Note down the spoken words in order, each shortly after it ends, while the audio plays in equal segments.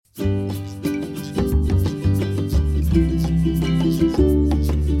Hello,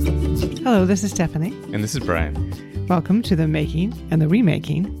 this is Stephanie. And this is Brian. Welcome to the making and the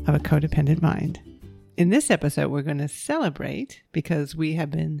remaking of a codependent mind. In this episode, we're going to celebrate because we have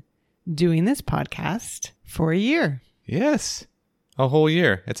been doing this podcast for a year. Yes, a whole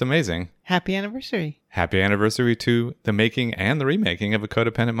year. It's amazing. Happy anniversary. Happy anniversary to the making and the remaking of a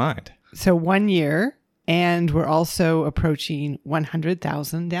codependent mind. So 1 year, and we're also approaching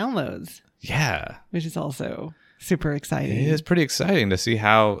 100,000 downloads. Yeah. Which is also super exciting. It is pretty exciting to see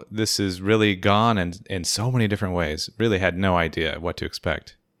how this has really gone and in so many different ways. Really had no idea what to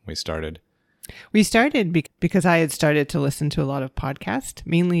expect when we started. We started because I had started to listen to a lot of podcasts,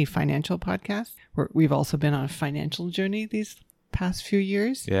 mainly financial podcasts. We've also been on a financial journey these past few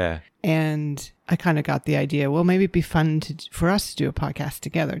years. Yeah. And I kind of got the idea, well, maybe it'd be fun for us to do a podcast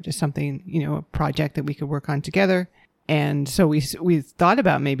together, just something, a project that we could work on together. And so we thought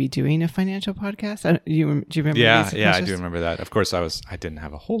about maybe doing a financial podcast. Do you remember? Yeah, I do remember that. Of course, I didn't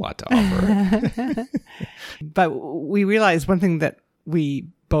have a whole lot to offer. But we realized one thing that we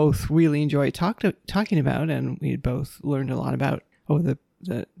both really enjoyed talking about, and we had both learned a lot about over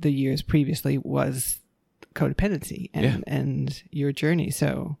the years previously, was codependency and your journey.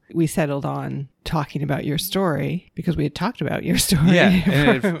 So we settled on talking about your story because we had talked about your story. Yeah,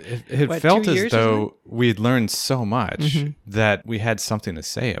 and it felt as though we'd learned so much that we had something to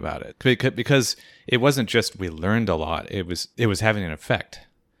say about it. Because it wasn't just we learned a lot, it was having an effect.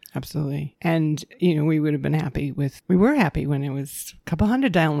 Absolutely. And, we would have been we were happy when it was a couple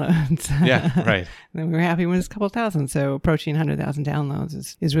hundred downloads. Yeah, right. Then we were happy when it was a couple thousand. So approaching 100,000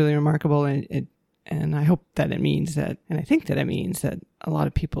 downloads is really remarkable. And I hope that it means that, and I think that it means that a lot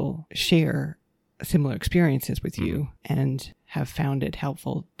of people share similar experiences with you and have found it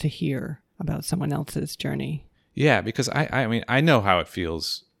helpful to hear about someone else's journey. Yeah, because I know how it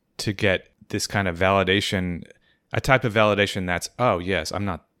feels to get this kind of validation, a type of validation that's, oh yes, I'm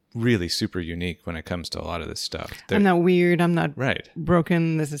not really super unique when it comes to a lot of this stuff. I'm not weird. I'm not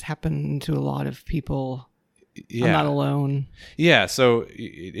broken. This has happened to a lot of people. Yeah. I'm not alone. Yeah. So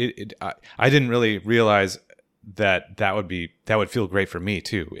I didn't really realize that would feel great for me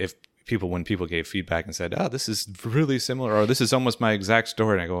too. When people gave feedback and said, oh, this is really similar, or this is almost my exact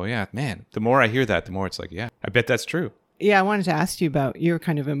story. And I go, yeah, man, the more I hear that, the more it's like, yeah, I bet that's true. Yeah. I wanted to ask you about your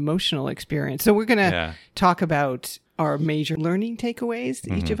kind of emotional experience. So we're going to talk about our major learning takeaways,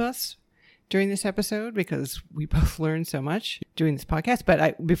 each of us, during this episode, because we both learned so much doing this podcast.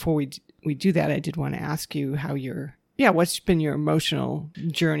 But before we do that, I did want to ask you how what's been your emotional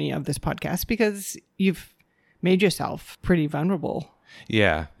journey of this podcast, because you've made yourself pretty vulnerable.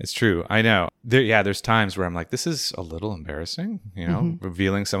 Yeah, it's true. I know. There's times where I'm like, this is a little embarrassing,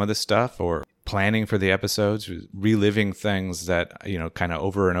 revealing some of this stuff or planning for the episodes, reliving things that, kind of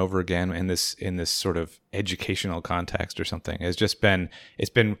over and over again in this sort of educational context or something. It's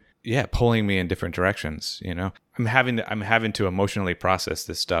been pulling me in different directions. I'm having to emotionally process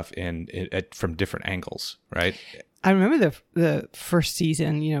this stuff from different angles, right? I remember the first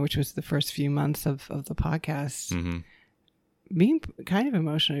season, which was the first few months of the podcast, being kind of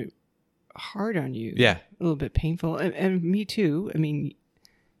emotionally hard on you. Yeah, a little bit painful, and me too. I mean,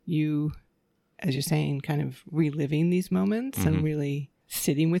 you, as you're saying, kind of reliving these moments and really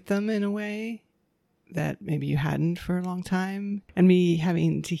sitting with them in a way that maybe you hadn't for a long time, and me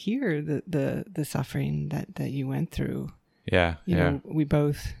having to hear the suffering that you went through. Yeah. There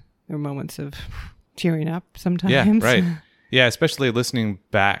were moments of tearing up sometimes. Yeah, right. Yeah, especially listening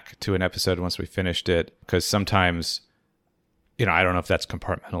back to an episode once we finished it, because sometimes, I don't know if that's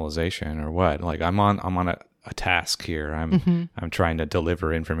compartmentalization or what. Like I'm on a task here. I'm trying to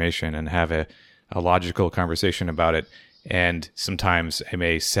deliver information and have a logical conversation about it. And sometimes I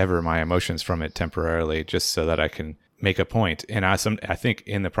may sever my emotions from it temporarily just so that I can make a point. And I think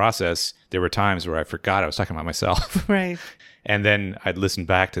in the process, there were times where I forgot I was talking about myself. Right. And then I'd listen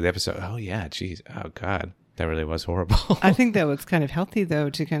back to the episode. Oh, yeah, geez. Oh, God, that really was horrible. I think that was kind of healthy, though,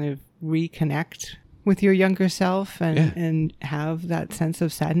 to kind of reconnect with your younger self and have that sense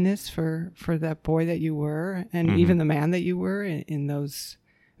of sadness for that boy that you were, and even the man that you were in those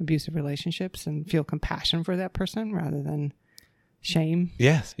abusive relationships, and feel compassion for that person rather than shame.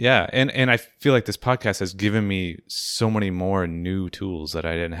 Yes. Yeah. And I feel like this podcast has given me so many more new tools that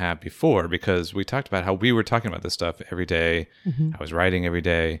I didn't have before, because we talked about how we were talking about this stuff every day. I was writing every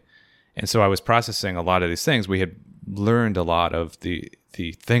day. And so I was processing a lot of these things. We had learned a lot of the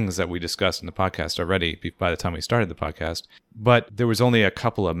things that we discussed in the podcast already by the time we started the podcast. But there was only a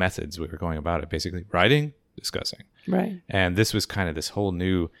couple of methods we were going about it, basically writing, discussing. Right. And this was kind of this whole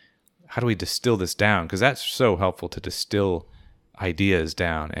new, how do we distill this down? Because that's so helpful to distill ideas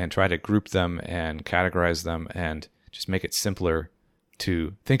down and try to group them and categorize them and just make it simpler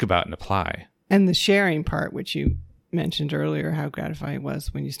to think about and apply. And the sharing part, which you mentioned earlier, how gratifying it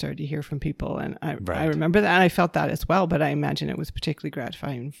was when you started to hear from people. And I remember that, and I felt that as well, but I imagine it was particularly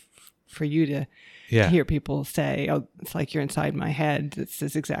gratifying for you to hear people say, oh, it's like you're inside my head. This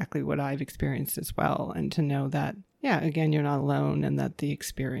is exactly what I've experienced as well. And to know that, again, you're not alone, and that the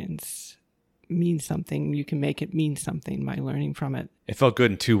experience means something. You can make it mean something by learning from it. It felt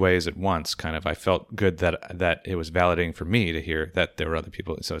good in two ways at once, kind of. I felt good that it was validating for me to hear that there were other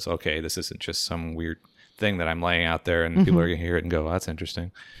people. So it's okay, this isn't just some weird thing that I'm laying out there and people are going to hear it and go, oh, that's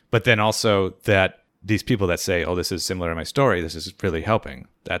interesting. But then also that these people that say, oh, this is similar to my story, this is really helping.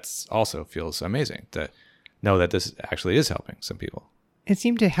 That's also feels amazing to know that this actually is helping some people. It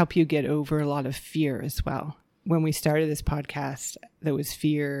seemed to help you get over a lot of fear as well. When we started this podcast, there was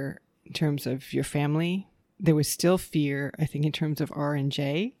fear in terms of your family. There was still fear, I think, in terms of R and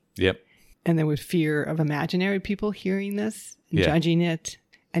J. Yep. And there was fear of imaginary people hearing this and judging it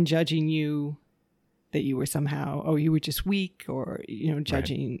and judging you, that you were somehow, you were just weak, or,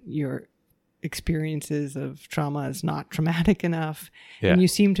 judging your experiences of trauma as not traumatic enough. Yeah. And you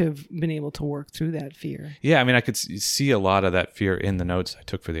seem to have been able to work through that fear. Yeah. I mean, I could see a lot of that fear in the notes I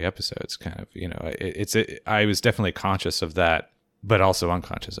took for the episodes, kind of, I was definitely conscious of that, but also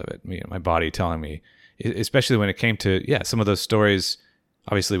unconscious of it. My body telling me, especially when it came to, some of those stories,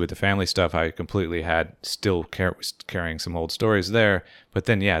 obviously with the family stuff, I completely was carrying some old stories there. But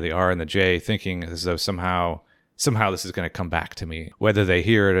then, the R and the J, thinking as though somehow this is going to come back to me, whether they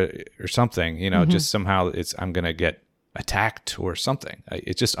hear it or something, just somehow I'm going to get attacked or something.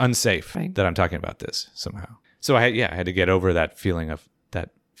 It's just unsafe that I'm talking about this somehow. So I had to get over that feeling of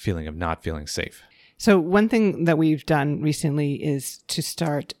not feeling safe. So one thing that we've done recently is to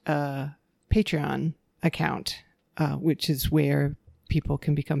start a Patreon account, which is where people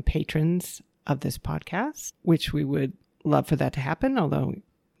can become patrons of this podcast, which we would love for that to happen, although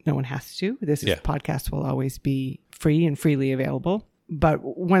no one has to. This podcast will always be free and freely available. But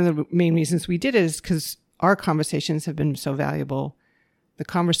one of the main reasons we did it is because our conversations have been so valuable. The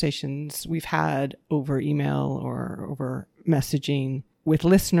conversations we've had over email or over messaging with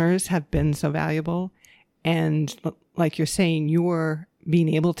listeners have been so valuable. And like you're saying, you're being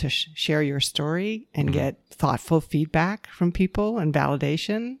able to share your story and get thoughtful feedback from people and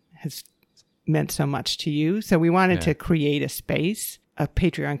validation has meant so much to you. So we wanted to create a space, a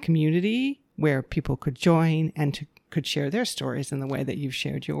Patreon community where people could join and could share their stories in the way that you've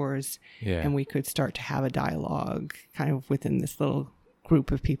shared yours. Yeah. And we could start to have a dialogue kind of within this little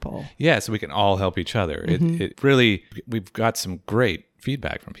group of people. Yeah, so we can all help each other. It really, we've got some great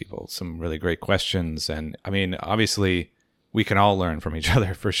feedback from people, some really great questions. And I mean, obviously, we can all learn from each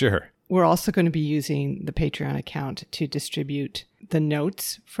other for sure. We're also going to be using the Patreon account to distribute the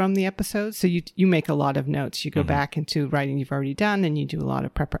notes from the episodes. So you make a lot of notes. You go back into writing you've already done, and you do a lot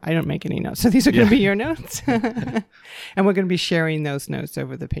of prep. I don't make any notes. So these are going to be your notes. And we're going to be sharing those notes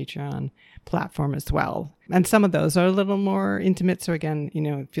over the Patreon platform as well. And some of those are a little more intimate. So again,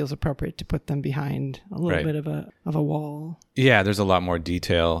 it feels appropriate to put them behind a little bit of a wall. Yeah, there's a lot more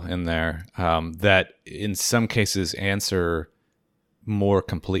detail in there that in some cases answer more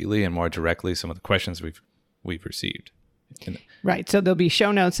completely and more directly some of the questions we've received. Right. So there'll be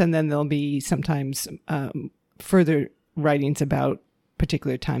show notes, and then there'll be sometimes further writings about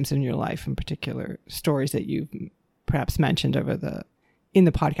particular times in your life and particular stories that you've perhaps mentioned in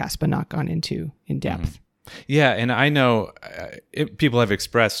the podcast, but not gone into in depth. Yeah. And I know people have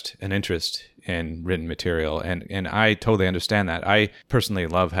expressed an interest in written material, and I totally understand that. I personally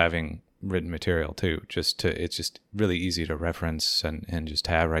love having written material too. It's just really easy to reference and just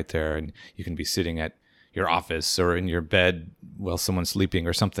have right there. And you can be sitting at your office or in your bed while someone's sleeping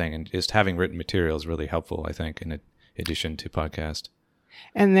or something. And just having written material is really helpful, I think, in addition to podcast.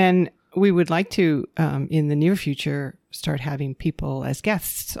 And then we would like to, in the near future, start having people as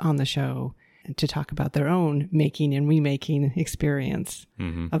guests on the show to talk about their own making and remaking experience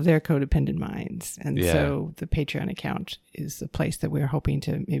of their codependent minds. And so the Patreon account is a place that we're hoping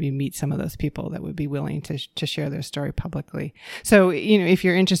to maybe meet some of those people that would be willing to share their story publicly. So, if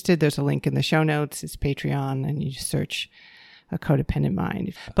you're interested, there's a link in the show notes. It's Patreon, and you just search a codependent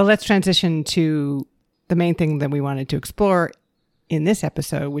mind. But let's transition to the main thing that we wanted to explore in this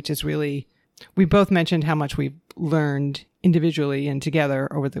episode, which is really, we both mentioned how much we've learned individually and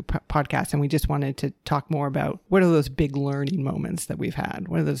together over the podcast. And we just wanted to talk more about what are those big learning moments that we've had?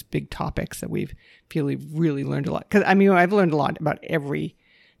 What are those big topics that we've really learned a lot? Because I've learned a lot about every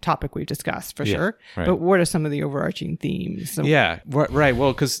topic we've discussed for Yeah, sure. right. But what are some of the overarching themes? So, Yeah, right.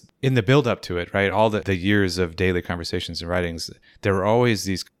 Well, because in the build up to it, right, all the years of daily conversations and writings, there were always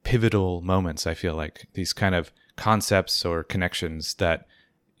these pivotal moments, I feel like, these kind of concepts or connections that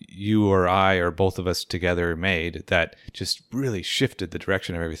you or I or both of us together made that just really shifted the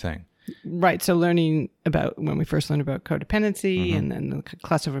direction of everything. Right. So when we first learned about codependency and then the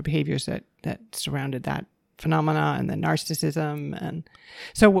classified behaviors that surrounded that phenomena, and then narcissism. And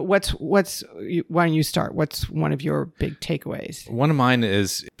so why don't you start? What's one of your big takeaways? One of mine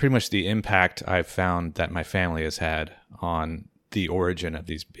is pretty much the impact I've found that my family has had on the origin of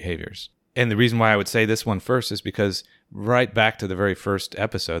these behaviors. And the reason why I would say this one first is because right back to the very first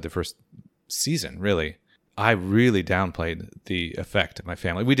episode, the first season, really, I really downplayed the effect of my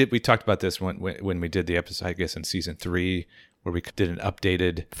family. We talked about this when we did the episode, I guess in season 3, where we did an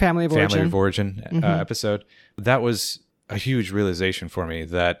updated family of origin episode. That was a huge realization for me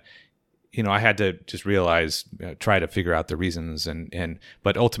that, I had to just realize, try to figure out the reasons,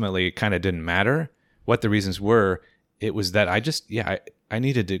 but ultimately it kind of didn't matter what the reasons were. It was that I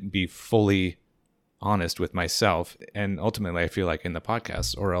needed to be fully honest with myself. And ultimately I feel like in the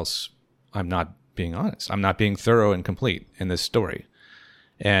podcast, or else I'm not being honest. I'm not being thorough and complete in this story.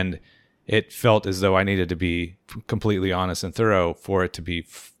 And it felt as though I needed to be completely honest and thorough for it to be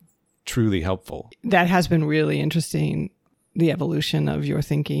truly helpful. That has been really interesting, the evolution of your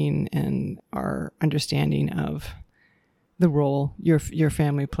thinking and our understanding of the role your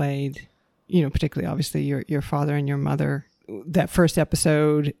family played, particularly obviously your father and your mother. That first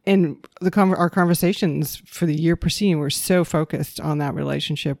episode and our conversations for the year preceding were so focused on that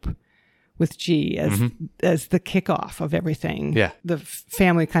relationship with G as the kickoff of everything. Yeah. The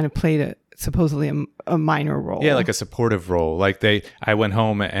family kind of played supposedly a minor role. Yeah, like a supportive role. Like I went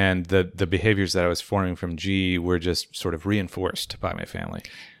home and the behaviors that I was forming from G were just sort of reinforced by my family.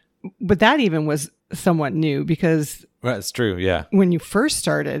 But that even was somewhat new because... Well, that's true, yeah. When you first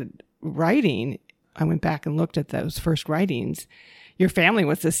started writing, I went back and looked at those first writings. Your family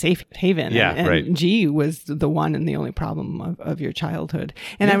was the safe haven. Yeah, and right. G was the one and the only problem of your childhood.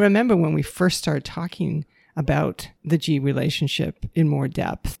 And I remember when we first started talking about the G relationship in more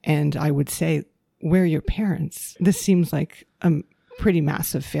depth, and I would say, where are your parents? This seems like a pretty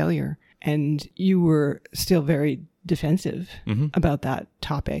massive failure. And you were still very defensive about that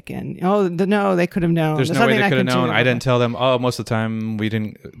topic. And, no, they could have known. There's no way they could have known. I didn't tell them, most of the time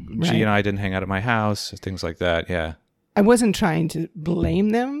G and I didn't hang out at my house, things like that. Yeah. I wasn't trying to blame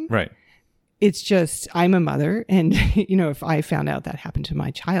them. Right. It's just, I'm a mother. And, if I found out that happened to my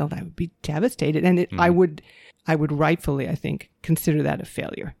child, I would be devastated. And I would rightfully, I think, consider that a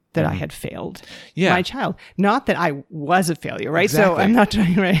failure, that I had failed my child. Not that I was a failure, right? Exactly. So I'm not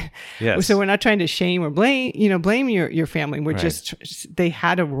trying, right? Yes. So we're not trying to shame or blame your family. We're just, they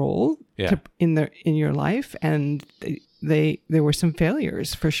had a role in your life, and there were some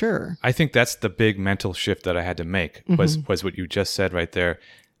failures for sure. I think that's the big mental shift that I had to make was what you just said right there.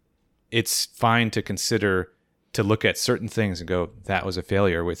 It's fine to look at certain things and go, that was a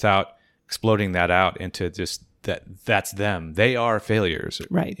failure, without exploding that out into just that's them. They are failures.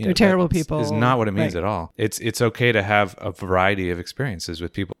 Right. They're terrible people. Is not what it means at all. It's okay to have a variety of experiences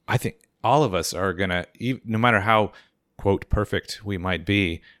with people. I think all of us are going to, no matter how, quote, perfect we might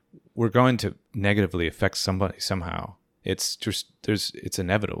be, we're going to negatively affect somebody somehow. It's just, it's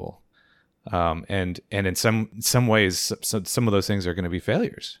inevitable. And in some ways, some of those things are going to be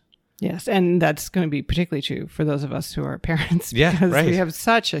failures. Yes, and that's going to be particularly true for those of us who are parents. Yeah, because right. we have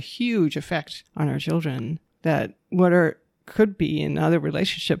such a huge effect on our children that could be in other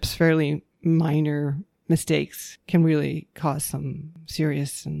relationships fairly minor mistakes can really cause some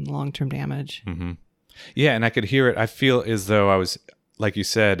serious and long-term damage. Mm-hmm. Yeah, and I could hear it. I feel as though I was, like you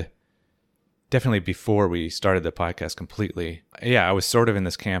said, definitely before we started the podcast completely. Yeah, I was sort of in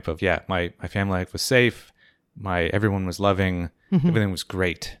this camp of, my family life was safe. Everyone was loving. Everything was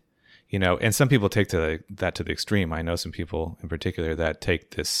great. And some people take that to the extreme. I know some people in particular that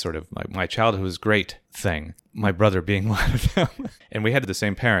take this sort of my childhood was great thing, my brother being one of them. And we had the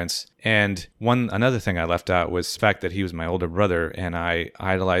same parents. And another thing I left out was the fact that he was my older brother, and I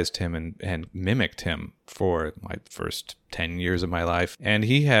idolized him and mimicked him for my first 10 years of my life. And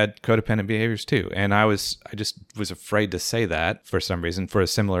he had codependent behaviors too. And I just was afraid to say that for some reason, for a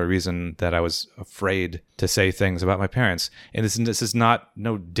similar reason that I was afraid to say things about my parents. And this is not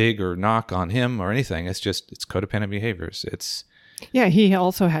no dig or knock on him or anything. It's codependent behaviors. Yeah, he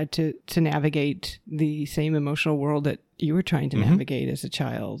also had to navigate the same emotional world that you were trying to navigate as a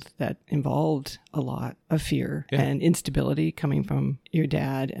child, that involved a lot of fear and instability coming from your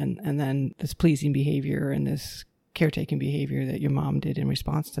dad, and then this pleasing behavior and this caretaking behavior that your mom did in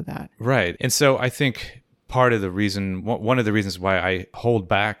response to that. Right. And so I think one of the reasons why I hold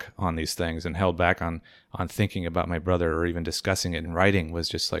back on these things and held back on thinking about my brother or even discussing it in writing was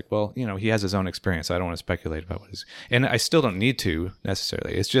just like, well, he has his own experience. I don't want to speculate about and I still don't need to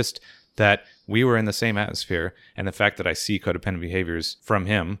necessarily. It's just that we were in the same atmosphere, and the fact that I see codependent behaviors from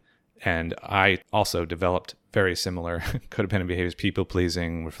him, and I also developed very similar codependent behaviors, people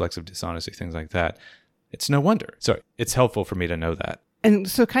pleasing, reflexive dishonesty, things like that. It's no wonder. So it's helpful for me to know that. And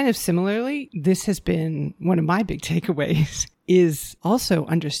so kind of similarly, this has been one of my big takeaways is also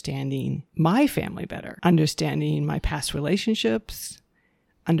understanding my family better, understanding my past relationships,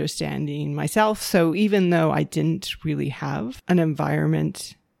 understanding myself. So even though I didn't really have an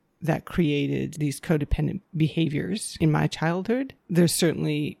environment that created these codependent behaviors in my childhood, there's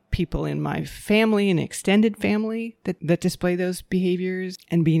certainly people in my family and extended family that display those behaviors,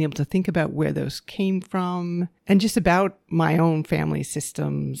 and being able to think about where those came from and just about my own family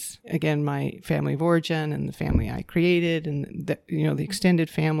systems. Again, my family of origin and the family I created and the extended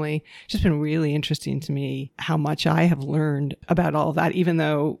family. It's just been really interesting to me how much I have learned about all of that, even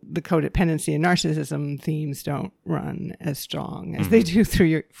though the codependency and narcissism themes don't run as strong as they do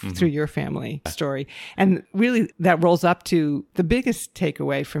through your family story. And really that rolls up to the biggest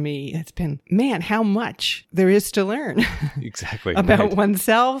takeaway for me. It's been, man, how much there is to learn. Exactly. About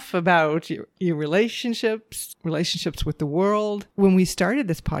oneself, about your relationships with the world. When we started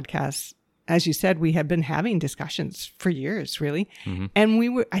this podcast, as you said, we had been having discussions for years, really. Mm-hmm.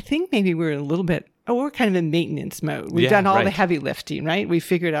 And I think maybe we were a little bit, we're kind of in maintenance mode. We've done all the heavy lifting, right? We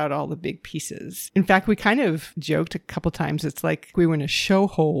figured out all the big pieces. In fact, we kind of joked a couple times. It's like we were in a show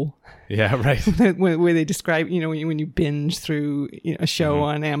hole. Yeah, right. where they describe, when you binge through a show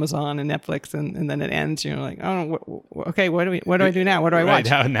on Amazon and Netflix, and then it ends, like, oh, okay, what do I do now? What do I watch?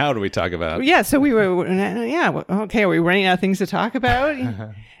 Now do we talk about? Yeah, so we were, okay, are we running out of things to talk about?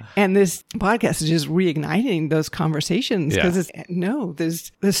 And this podcast is just reigniting those conversations because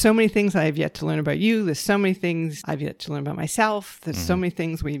there's so many things I've yet to learn about you. There's so many things I've yet to learn about myself. There's so many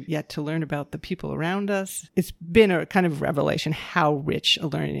things we've yet to learn about the people around us. It's been a kind of revelation how rich a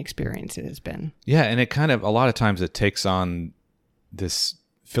learning experience it has been. Yeah, and it kind of, a lot of times it takes on this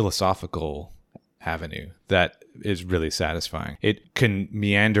philosophical avenue that is really satisfying. It can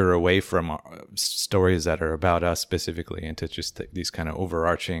meander away from stories that are about us specifically into just these kind of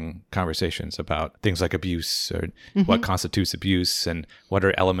overarching conversations about things like abuse or what constitutes abuse and what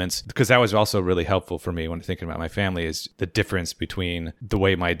are elements. Because that was also really helpful for me when thinking about my family, is the difference between the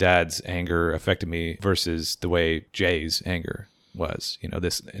way my dad's anger affected me versus the way Jay's anger was.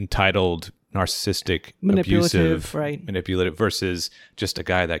 This entitled, narcissistic, abusive, manipulative versus just a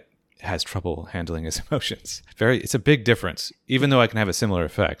guy that has trouble handling his emotions. It's a big difference, even though I can have a similar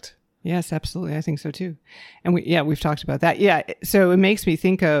effect. Yes, absolutely. I think so too. And we've talked about that. Yeah. So it makes me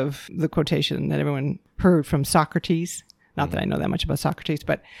think of the quotation that everyone heard from Socrates. Not that I know that much about Socrates,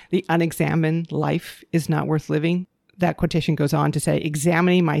 but the unexamined life is not worth living. That quotation goes on to say,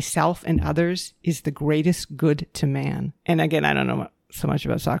 examining myself and others is the greatest good to man. And again, I don't know so much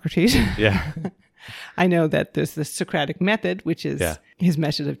about Socrates. Yeah. I know that there's the Socratic method, which is his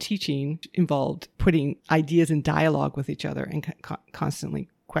method of teaching, involved putting ideas in dialogue with each other and constantly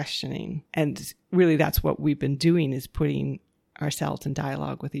questioning. And really that's what we've been doing, is putting ourselves in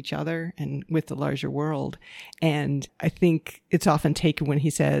dialogue with each other and with the larger world. And I think it's often taken when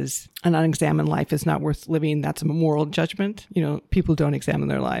he says an unexamined life is not worth living, that's a moral judgment. People don't examine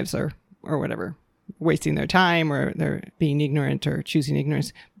their lives or whatever, wasting their time, or they're being ignorant or choosing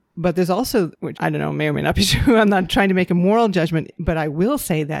ignorance. But there's also, which I don't know, may or may not be true, I'm not trying to make a moral judgment, but I will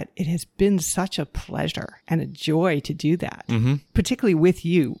say that it has been such a pleasure and a joy to do that, particularly with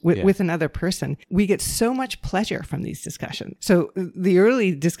you, with another person. We get so much pleasure from these discussions. So the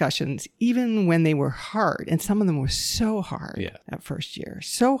early discussions, even when they were hard, and some of them were so hard that first year,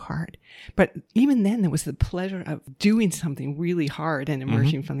 so hard. But even then, there was the pleasure of doing something really hard and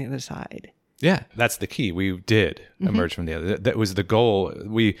emerging from the other side. Yeah, that's the key. We did emerge from the other. That was the goal.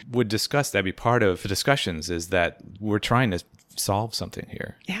 We would discuss that, be part of the discussions, is that we're trying to solve something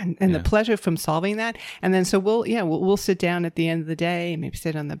here. Yeah, and the pleasure from solving that. And then so we'll sit down at the end of the day, maybe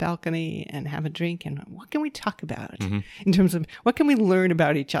sit on the balcony and have a drink, and what can we talk about in terms of what can we learn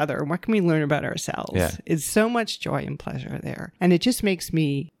about each other, and what can we learn about ourselves? Yeah. It's so much joy and pleasure there. And it just makes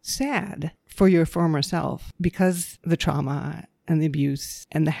me sad for your former self, because the trauma and the abuse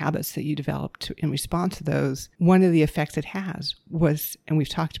and the habits that you developed in response to those, one of the effects it has was, and we've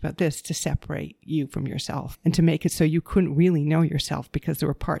talked about this, to separate you from yourself and to make it so you couldn't really know yourself, because there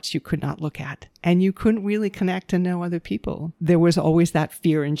were parts you could not look at and you couldn't really connect and know other people. There was always that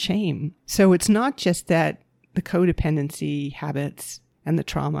fear and shame. So it's not just that the codependency habits and the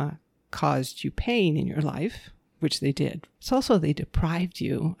trauma caused you pain in your life, which they did. It's also they deprived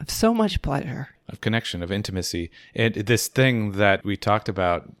you of so much pleasure. Of connection, of intimacy. And this thing that we talked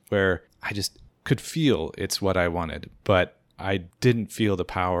about where I just could feel it's what I wanted, but I didn't feel the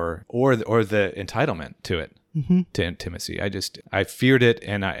power or the entitlement to it, to intimacy. I feared it,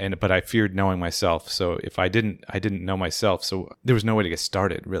 but I feared knowing myself. So if I didn't know myself, so there was no way to get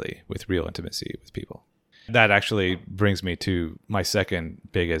started really with real intimacy with people. That actually brings me to my second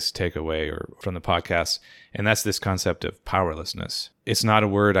biggest takeaway from the podcast, and that's this concept of powerlessness. It's not a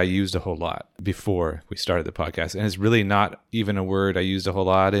word I used a whole lot before we started the podcast, and it's really not even a word I used a whole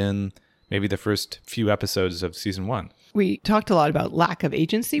lot in maybe the first few episodes of season 1. We talked a lot about lack of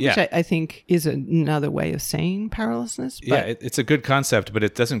agency, which I think is another way of saying powerlessness. But it's a good concept, but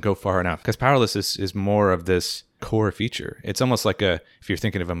it doesn't go far enough because powerlessness is more of this core feature. It's almost like if you're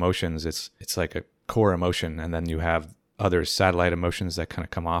thinking of emotions, it's like a core emotion, and then you have other satellite emotions that kind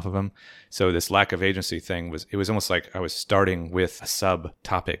of come off of them. So this lack of agency thing was almost like I was starting with a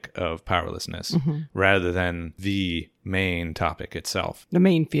subtopic of powerlessness rather than the main topic itself. The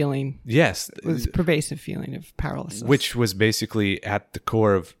main feeling. Yes. Was pervasive feeling of powerlessness. Which was basically at the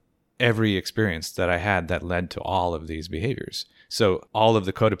core of every experience that I had that led to all of these behaviors. So all of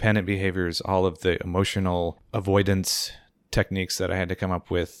the codependent behaviors, all of the emotional avoidance techniques that I had to come up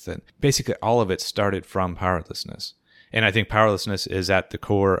with, and basically all of it started from powerlessness. And I think powerlessness is at the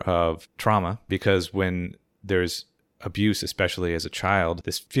core of trauma because when there's abuse, especially as a child,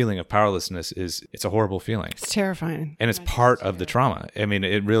 this feeling of powerlessness it's a horrible feeling. It's terrifying. And it's part of the trauma. I mean,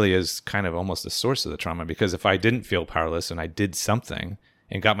 it really is kind of almost the source of the trauma because if I didn't feel powerless and I did something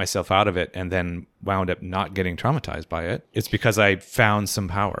and got myself out of it and then wound up not getting traumatized by it, it's because I found some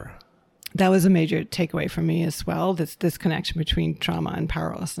power. That was a major takeaway for me as well, this connection between trauma and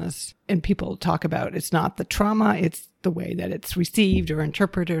powerlessness. And people talk about it's not the trauma, it's the way that it's received or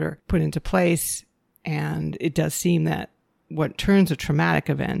interpreted or put into place. And it does seem that what turns a traumatic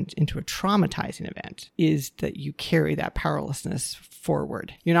event into a traumatizing event is that you carry that powerlessness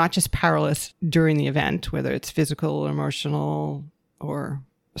forward. You're not just powerless during the event, whether it's physical, or emotional, or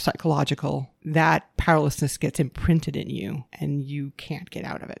psychological. That powerlessness gets imprinted in you and you can't get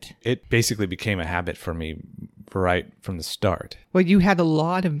out of it. It basically became a habit for me right from the start. Well, you had a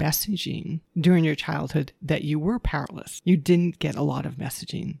lot of messaging during your childhood that you were powerless. You didn't get a lot of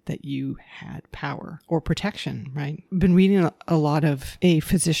messaging that you had power or protection, right? I've been reading a lot of a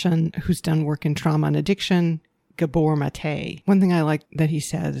physician who's done work in trauma and addiction, Gabor Mate. One thing I like that he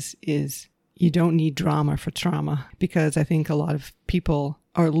says is you don't need drama for trauma, because I think a lot of people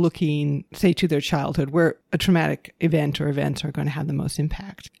are looking, say, to their childhood where a traumatic event or events are going to have the most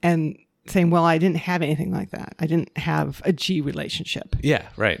impact and saying, well, I didn't have anything like that. I didn't have a G relationship. Yeah,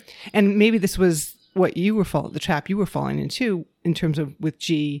 right. And maybe this was what you were the trap you were falling into in terms of with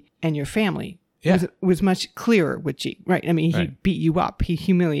G and your family. Yeah. Was much clearer with G, right? I mean, he beat you up. He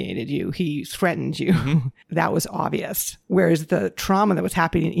humiliated you. He threatened you. Mm-hmm. That was obvious. Whereas the trauma that was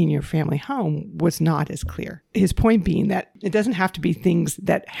happening in your family home was not as clear. His point being that it doesn't have to be things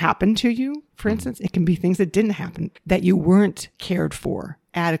that happened to you, for instance. It can be things that didn't happen, that you weren't cared for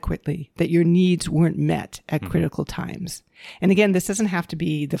adequately, that your needs weren't met at critical times. And again, this doesn't have to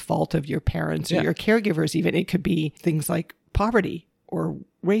be the fault of your parents or your caregivers even. It could be things like poverty or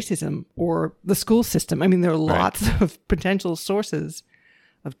racism or the school system. I mean, there are lots of potential sources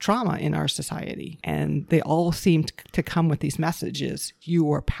of trauma in our society, and they all seem to come with these messages.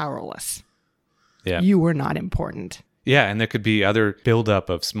 You are powerless. Yeah. You are not important. Yeah, and there could be other buildup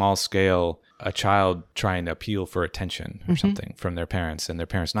of small scale, a child trying to appeal for attention or something from their parents and their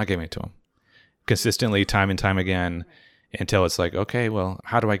parents not giving it to them. Consistently, time and time again, until it's like, okay, well,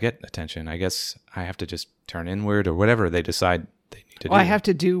 how do I get attention? I guess I have to just turn inward or whatever they decide they need to do. I have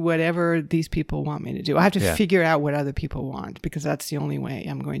to do whatever these people want me to do. I have to figure out what other people want, because that's the only way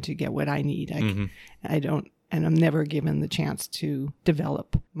I'm going to get what I need. And I'm never given the chance to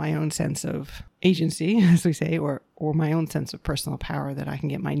develop my own sense of agency, as we say, or my own sense of personal power, that I can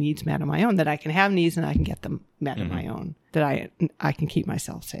get my needs met on my own, that I can have needs and I can get them met on my own, that I can keep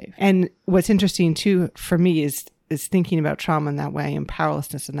myself safe. And what's interesting too for me is thinking about trauma in that way and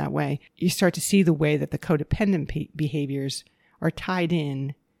powerlessness in that way. You start to see the way that the codependent behaviors are tied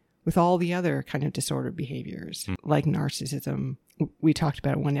in with all the other kind of disordered behaviors, like narcissism. We talked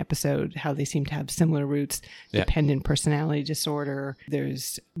about in one episode how they seem to have similar roots. Dependent personality disorder.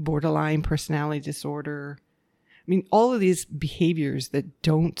 There's borderline personality disorder. I mean, all of these behaviors that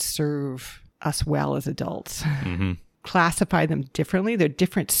don't serve us well as adults. Classify them differently. They're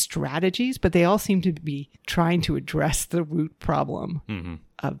different strategies, but they all seem to be trying to address the root problem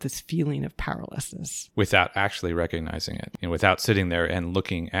of this feeling of powerlessness. Without actually recognizing it, without sitting there and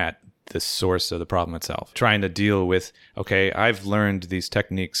looking at the source of the problem itself. Trying to deal with, okay, I've learned these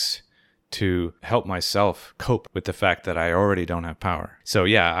techniques to help myself cope with the fact that I already don't have power. So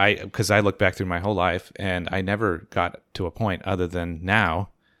yeah, because I look back through my whole life and I never got to a point other than now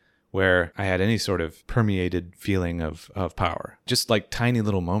where I had any sort of permeated feeling of power. Just like tiny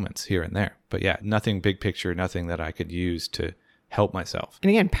little moments here and there. But yeah, nothing big picture, nothing that I could use to help myself. And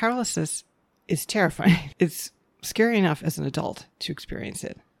again, powerlessness is terrifying. It's scary enough as an adult to experience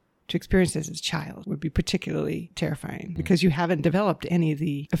it. To experience it as a child would be particularly terrifying because you haven't developed any of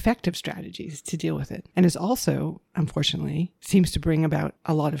the effective strategies to deal with it. And it also, unfortunately, seems to bring about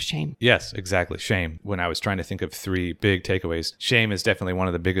a lot of shame. Yes, exactly. Shame. When I was trying to think of 3 big takeaways, shame is definitely one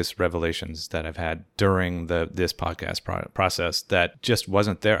of the biggest revelations that I've had during this podcast process that just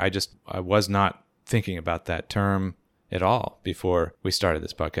wasn't there. I was not thinking about that term at all before we started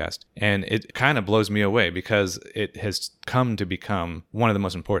this podcast. And it kind of blows me away because it has come to become one of the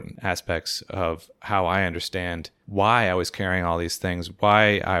most important aspects of how I understand why I was carrying all these things,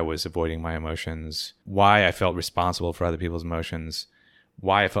 why I was avoiding my emotions, why I felt responsible for other people's emotions,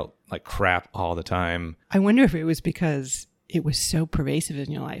 why I felt like crap all the time. I wonder if it was because it was so pervasive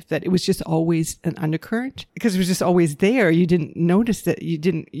in your life that it was just always an undercurrent because it was just always there. You didn't notice that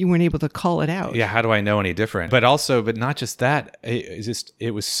you weren't able to call it out. Yeah. How do I know any different? But not just that,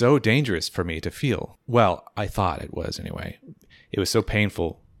 it was so dangerous for me to feel. Well, I thought it was anyway. It was so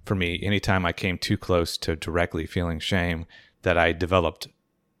painful for me anytime I came too close to directly feeling shame that I developed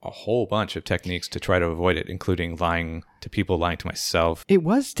a whole bunch of techniques to try to avoid it, including lying to people, lying to myself. It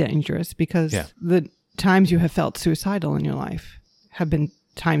was dangerous because the times you have felt suicidal in your life have been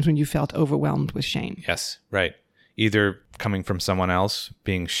times when you felt overwhelmed with shame. Yes, right. Either coming from someone else,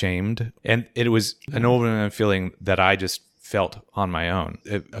 being shamed, and it was an overwhelming feeling that I just felt on my own,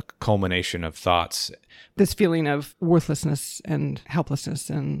 a culmination of thoughts. This feeling of worthlessness and helplessness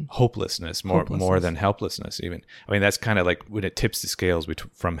and hopelessness, more than helplessness even. I mean, that's kind of like when it tips the scales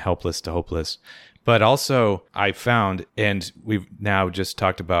from helpless to hopeless. But also I found, and we've now just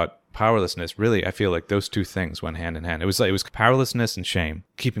talked about powerlessness. Really, I feel like those 2 things went hand in hand. It was powerlessness and shame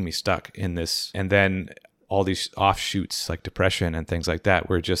keeping me stuck in this. And then all these offshoots like depression and things like that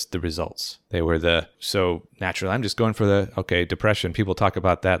were just the results. They were so naturally, I'm just going for depression. People talk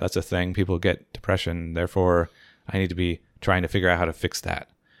about that. That's a thing. People get depression. Therefore, I need to be trying to figure out how to fix that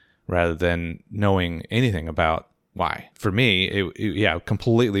rather than knowing anything about why. For me, it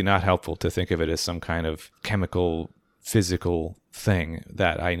completely not helpful to think of it as some kind of chemical, physical thing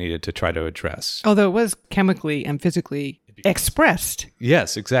that I needed to try to address. Although it was chemically and physically expressed.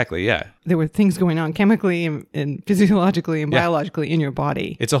 Yes, exactly. Yeah. There were things going on chemically and physiologically and biologically in your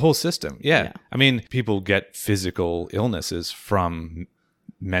body. It's a whole system. Yeah. I mean, people get physical illnesses from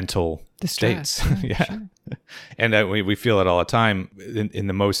mental states. Yeah. Sure. And we feel it all the time in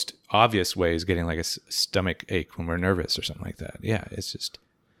the most obvious ways, getting like a stomach ache when we're nervous or something like that. Yeah. It's just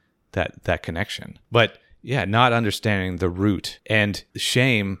that connection. But yeah, not understanding the root and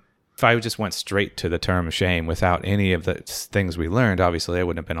shame. If I just went straight to the term shame without any of the things we learned, obviously it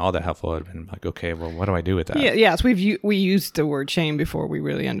wouldn't have been all that helpful. It would have been like, okay, well, what do I do with that? Yeah, yes, we used the word shame before we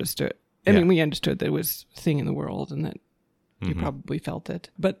really understood. I mean, we understood that it was a thing in the world and that you probably felt it,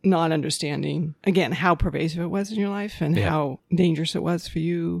 but not understanding, again, how pervasive it was in your life and how dangerous it was for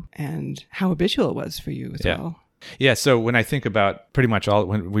you and how habitual it was for you as well. Yeah, so when I think about pretty much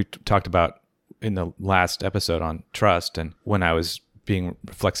when we talked about in the last episode on trust, and when I was being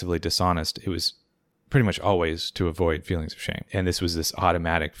reflexively dishonest, it was pretty much always to avoid feelings of shame. And this was this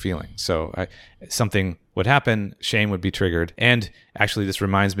automatic feeling. So something would happen, shame would be triggered. And actually, this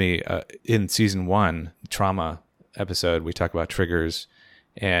reminds me, in season 1, trauma episode, we talk about triggers,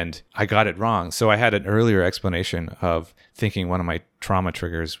 and I got it wrong. So I had an earlier explanation of thinking one of my trauma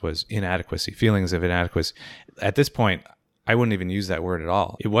triggers was inadequacy, feelings of inadequacy. At this point, I wouldn't even use that word at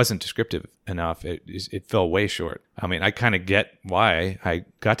all. It wasn't descriptive enough. It fell way short. I mean, I kind of get why I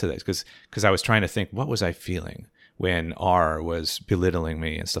got to this because I was trying to think, what was I feeling when R was belittling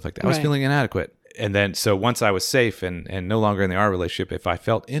me and stuff like that? I was feeling inadequate. And then, so once I was safe and no longer in the R relationship, if I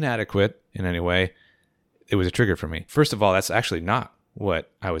felt inadequate in any way, it was a trigger for me. First of all, that's actually not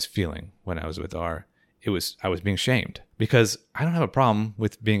what I was feeling when I was with R. I was being shamed because I don't have a problem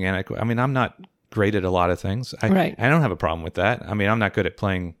with being inadequate. I mean, I'm not great at a lot of things. I don't have a problem with that. I mean, I'm not good at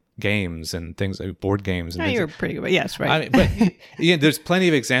playing games and things, board games. And you're pretty good. Yes, right. I mean, but there's plenty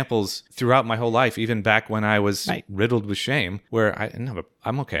of examples throughout my whole life, even back when I was riddled with shame, where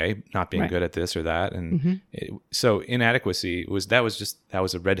I'm okay not being good at this or that. And so inadequacy that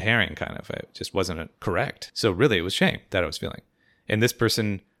was a red herring kind of. It just wasn't correct. So really, it was shame that I was feeling. And this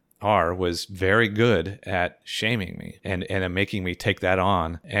person, R, was very good at shaming me and making me take that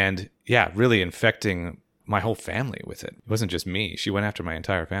on. And yeah, really infecting my whole family with it. It wasn't just me. She went after my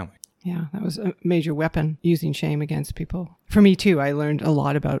entire family. Yeah, that was a major weapon, using shame against people. For me too, I learned a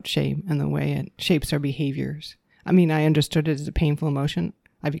lot about shame and the way it shapes our behaviors. I mean, I understood it as a painful emotion.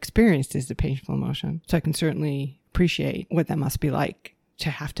 I've experienced it as a painful emotion. So I can certainly appreciate what that must be like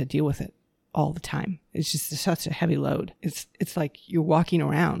to have to deal with it all the time. It's just such a heavy load. It's like you're walking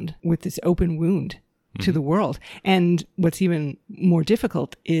around with this open wound to the world. And what's even more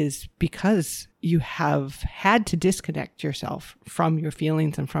difficult is because you have had to disconnect yourself from your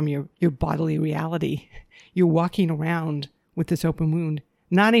feelings and from your bodily reality, you're walking around with this open wound,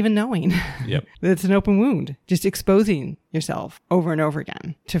 not even knowing that it's an open wound, just exposing yourself over and over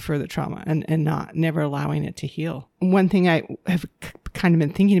again to further trauma and never allowing it to heal. One thing I have kind of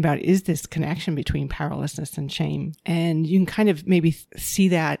been thinking about is this connection between powerlessness and shame. And you can kind of maybe see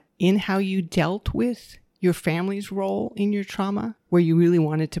that in how you dealt with your family's role in your trauma, where you really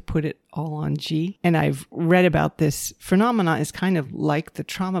wanted to put it all on G. And I've read about this phenomena is kind of like the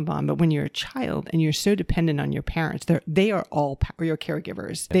trauma bond, but when you're a child and you're so dependent on your parents, they are all your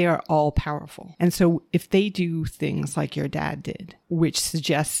caregivers. They are all powerful. And so if they do things like your dad did, which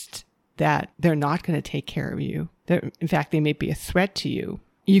suggests that they're not going to take care of you, in fact, they may be a threat to you,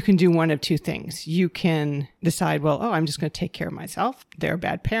 you can do one of two things. You can decide, well, I'm just going to take care of myself. They're a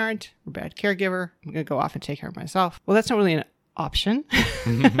bad parent or bad caregiver. I'm going to go off and take care of myself. Well, that's not really an option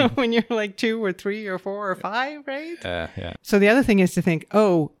when you're like 2 or 3 or 4 or 5, right? Yeah. So the other thing is to think,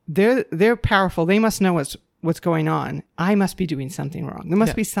 they're powerful. They must know what's going on. I must be doing something wrong. There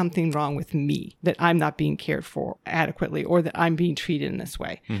must be something wrong with me, that I'm not being cared for adequately or that I'm being treated in this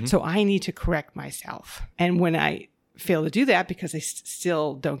way. So I need to correct myself. And when I fail to do that because they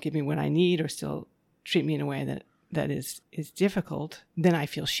still don't give me what I need or still treat me in a way that is difficult, then I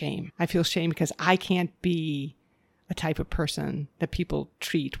feel shame. I feel shame because I can't be a type of person that people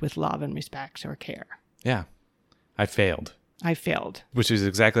treat with love and respect or care. Yeah. I failed. Which is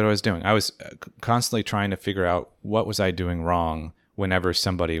exactly what I was doing. I was constantly trying to figure out what was I doing wrong whenever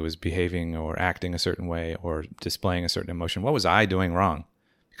somebody was behaving or acting a certain way or displaying a certain emotion. What was I doing wrong?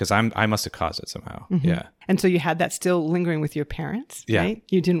 Because I must have caused it somehow. Yeah. And so you had that still lingering with your parents, right?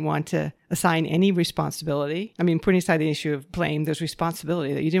 You didn't want to assign any responsibility. I mean, putting aside the issue of blame, there's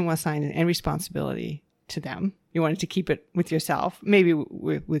responsibility that you didn't want to assign any responsibility to them. You wanted to keep it with yourself, maybe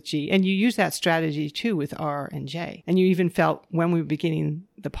with G. And you use that strategy too with R and J. And you even felt when we were beginning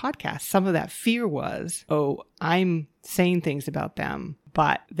the podcast, some of that fear was, I'm saying things about them,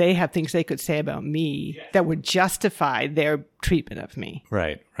 but they have things they could say about me that would justify their treatment of me.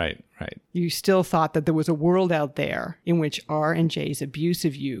 Right. You still thought that there was a world out there in which R and J's abuse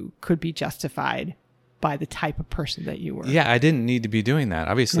of you could be justified by the type of person that you were. Yeah, I didn't need to be doing that,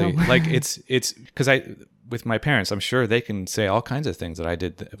 obviously. No. Like it's because with my parents, I'm sure they can say all kinds of things that I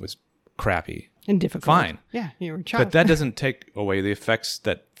did that was crappy. And difficult. Fine. Yeah, you were a child. But that doesn't take away the effects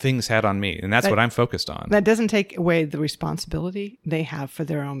that things had on me. And that's what I'm focused on. That doesn't take away the responsibility they have for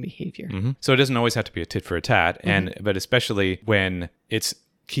their own behavior. So it doesn't always have to be a tit for a tat. But especially when it's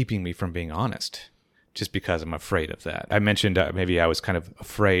keeping me from being honest, just because I'm afraid of that. I mentioned maybe I was kind of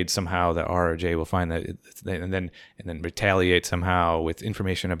afraid somehow that R or J will find that and then retaliate somehow with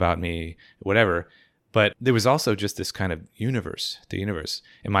information about me, whatever. But there was also just this kind of the universe.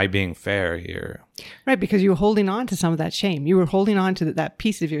 Am I being fair here? Right, because you were holding on to some of that shame. You were holding on to that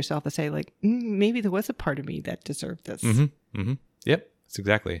piece of yourself to say, like, maybe there was a part of me that deserved this. Yep, that's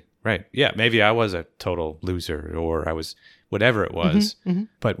exactly right. Yeah, maybe I was a total loser or I was whatever it was.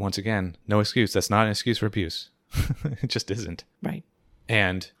 But once again, no excuse. That's not an excuse for abuse. It just isn't. Right.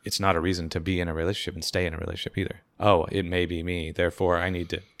 And it's not a reason to be in a relationship and stay in a relationship either. It may be me. Therefore, I need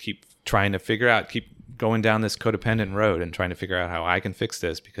to keep trying to figure out, keep going down this codependent road and trying to figure out how I can fix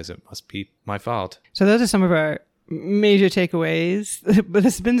this because it must be my fault. So those are some of our major takeaways, but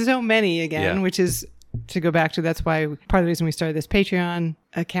there's been so many again, which is to go back to, that's why part of the reason we started this Patreon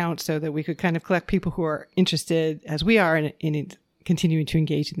account, so that we could kind of collect people who are interested as we are in continuing to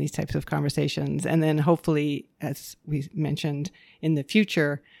engage in these types of conversations. And then hopefully, as we mentioned in the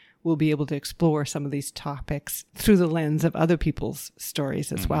future, we'll be able to explore some of these topics through the lens of other people's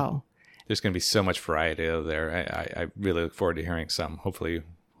stories as well. There's going to be so much variety out there. I really look forward to hearing some. Hopefully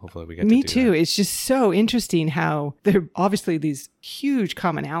we get to Me do too. that. It's just so interesting how there are obviously these huge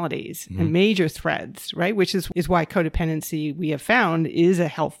commonalities and major threads, right? Which is why codependency, we have found, is a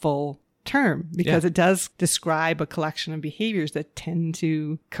helpful term, because it does describe a collection of behaviors that tend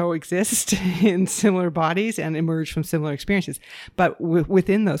to coexist in similar bodies and emerge from similar experiences. But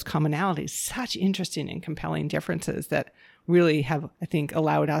within those commonalities, such interesting and compelling differences that really have, I think,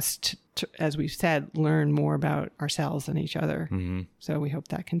 allowed us to, as we've said, learn more about ourselves and each other. Mm-hmm. So we hope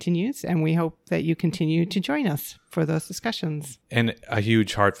that continues, and we hope that you continue to join us for those discussions. And a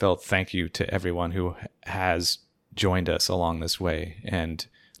huge heartfelt thank you to everyone who has joined us along this way and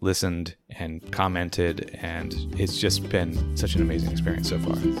listened and commented, and it's just been such an amazing experience so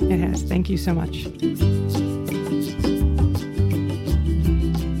far. It has. Thank you so much.